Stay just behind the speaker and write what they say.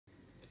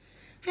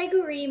Hi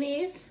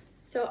Gurimis.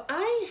 So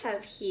I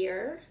have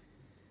here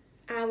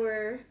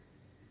our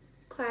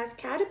class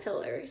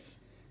caterpillars.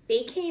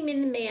 They came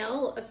in the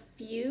mail a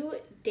few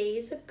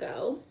days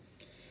ago,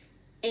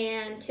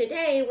 and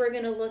today we're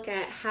going to look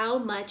at how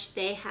much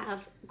they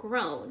have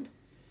grown.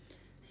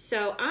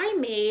 So I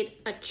made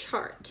a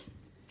chart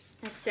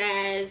that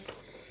says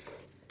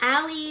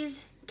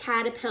Allie's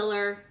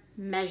caterpillar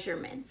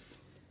measurements.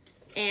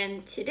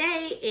 And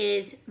today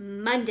is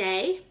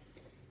Monday,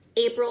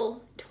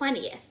 April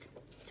 20th.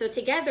 So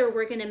together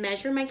we're going to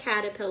measure my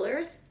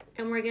caterpillars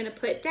and we're going to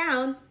put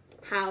down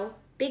how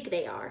big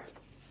they are.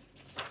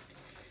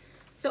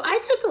 So I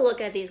took a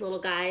look at these little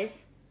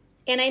guys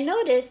and I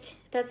noticed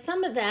that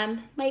some of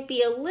them might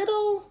be a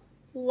little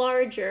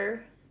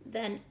larger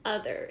than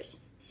others.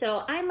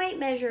 So I might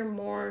measure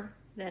more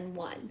than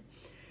one.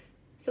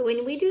 So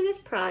when we do this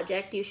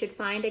project, you should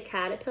find a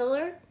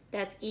caterpillar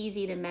that's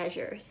easy to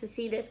measure. So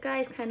see, this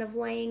guy's kind of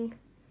laying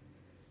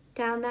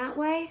down that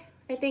way.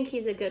 I think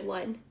he's a good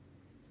one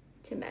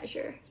to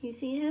measure. You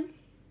see him?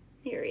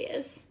 Here he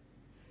is.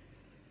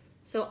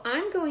 So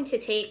I'm going to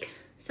take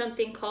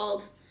something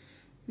called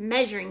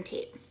measuring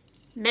tape.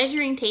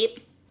 Measuring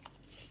tape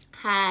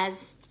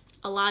has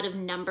a lot of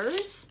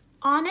numbers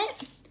on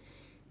it,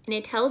 and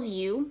it tells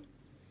you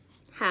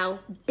how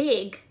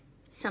big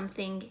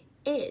something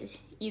is.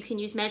 You can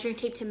use measuring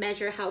tape to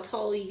measure how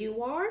tall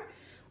you are,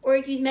 or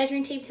you can use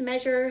measuring tape to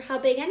measure how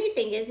big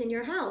anything is in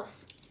your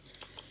house.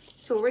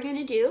 So what we're going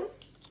to do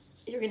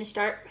is we're going to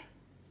start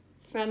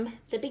from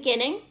the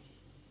beginning,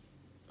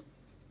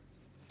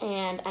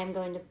 and I'm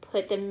going to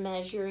put the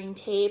measuring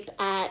tape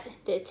at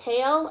the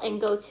tail and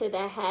go to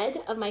the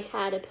head of my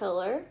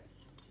caterpillar,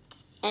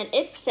 and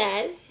it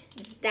says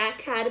that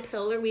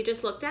caterpillar we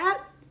just looked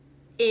at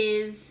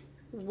is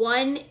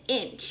 1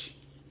 inch.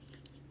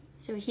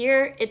 So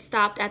here it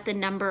stopped at the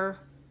number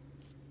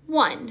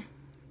 1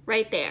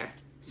 right there.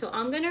 So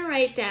I'm going to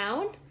write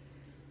down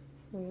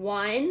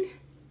 1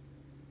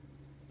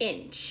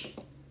 inch.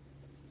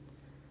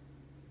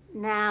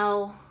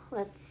 Now,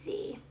 let's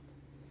see.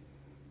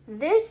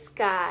 This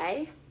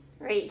guy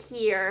right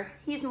here,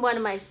 he's one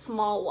of my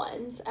small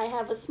ones. I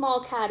have a small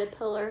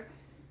caterpillar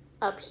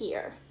up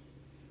here.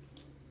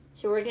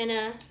 So we're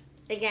gonna,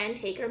 again,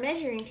 take our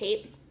measuring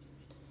tape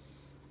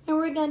and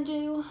we're going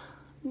to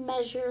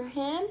measure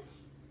him,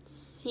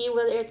 see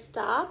whether it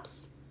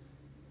stops.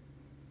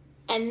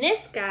 And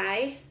this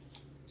guy,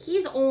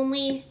 he's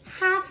only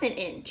 1/2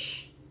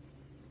 inch.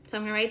 So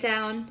I'm gonna write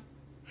down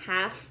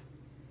 1/2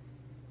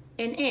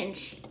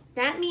 inch.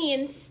 That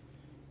means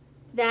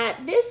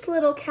that this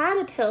little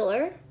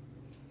caterpillar,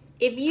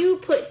 if you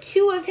put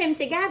 2 of him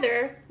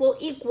together, will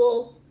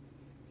equal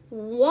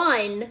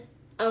 1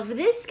 of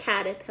this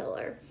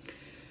caterpillar.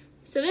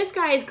 So this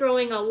guy is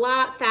growing a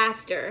lot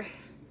faster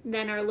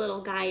than our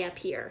little guy up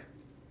here.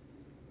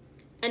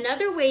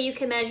 Another way you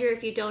can measure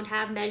if you don't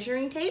have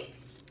measuring tape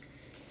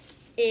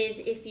is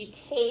if you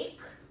take,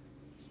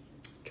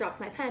 drop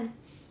my pen,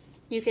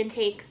 you can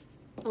take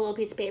a little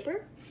piece of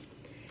paper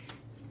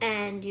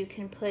and you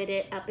can put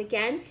it up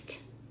against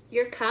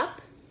your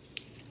cup,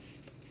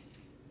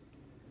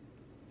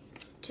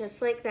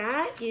 just like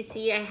that. You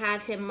see I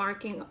have him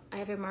marking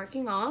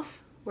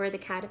off where the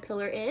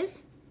caterpillar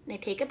is, and I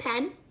take a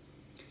pen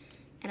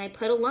and I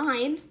put a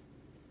line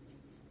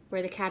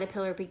where the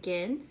caterpillar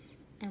begins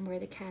and where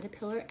the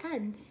caterpillar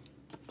ends.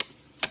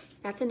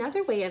 That's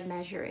another way of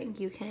measuring.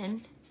 You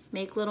can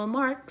make little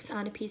marks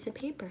on a piece of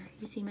paper.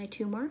 You see my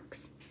 2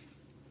 marks?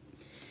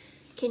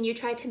 Can you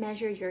try to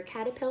measure your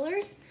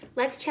caterpillars?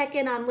 Let's check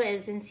in on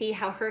Liz and see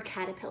how her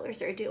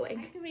caterpillars are doing.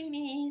 Hi,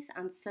 Remies.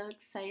 I'm so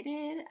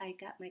excited. I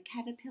got my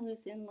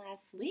caterpillars in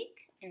last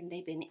week and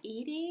they've been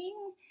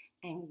eating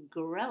and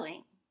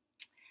growing.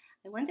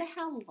 I wonder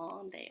how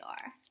long they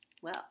are.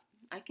 Well,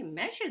 I can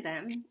measure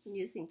them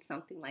using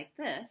something like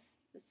this.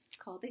 This is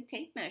called a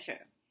tape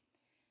measure.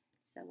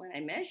 So when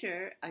I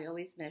measure, I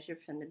always measure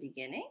from the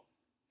beginning.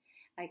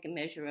 I can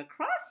measure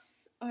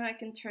across or I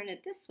can turn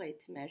it this way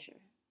to measure.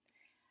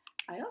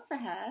 I also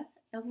have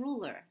a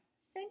ruler.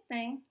 Same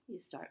thing, you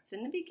start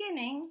from the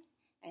beginning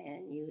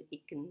and you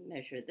can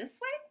measure this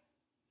way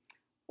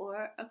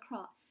or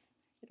across.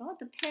 It all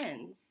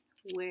depends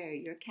where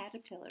your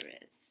caterpillar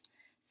is.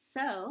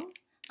 So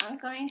I'm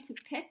going to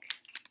pick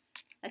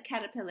a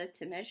caterpillar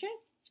to measure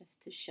just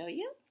to show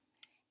you.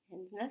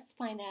 And let's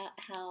find out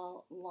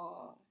how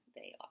long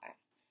they are.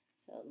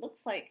 So it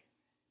looks like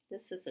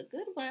this is a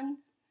good one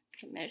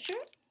to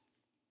measure.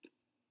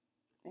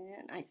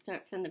 And I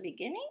start from the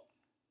beginning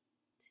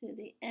to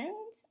the end,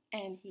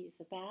 and he's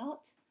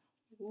about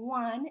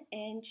 1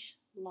 inch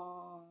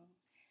long.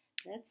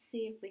 Let's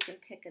see if we can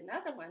pick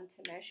another one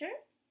to measure.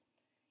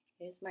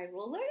 Here's my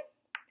ruler,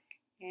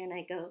 and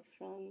I go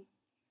from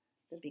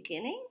the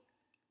beginning,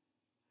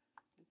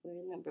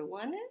 where number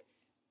 1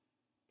 is,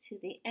 to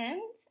the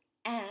end,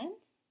 and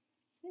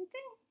same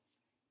thing,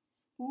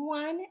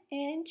 1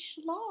 inch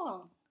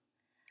long.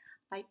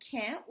 I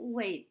can't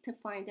wait to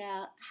find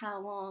out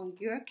how long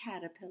your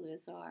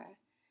caterpillars are.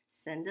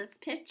 Send us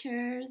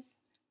pictures.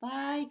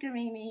 Bye,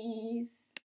 Garimis.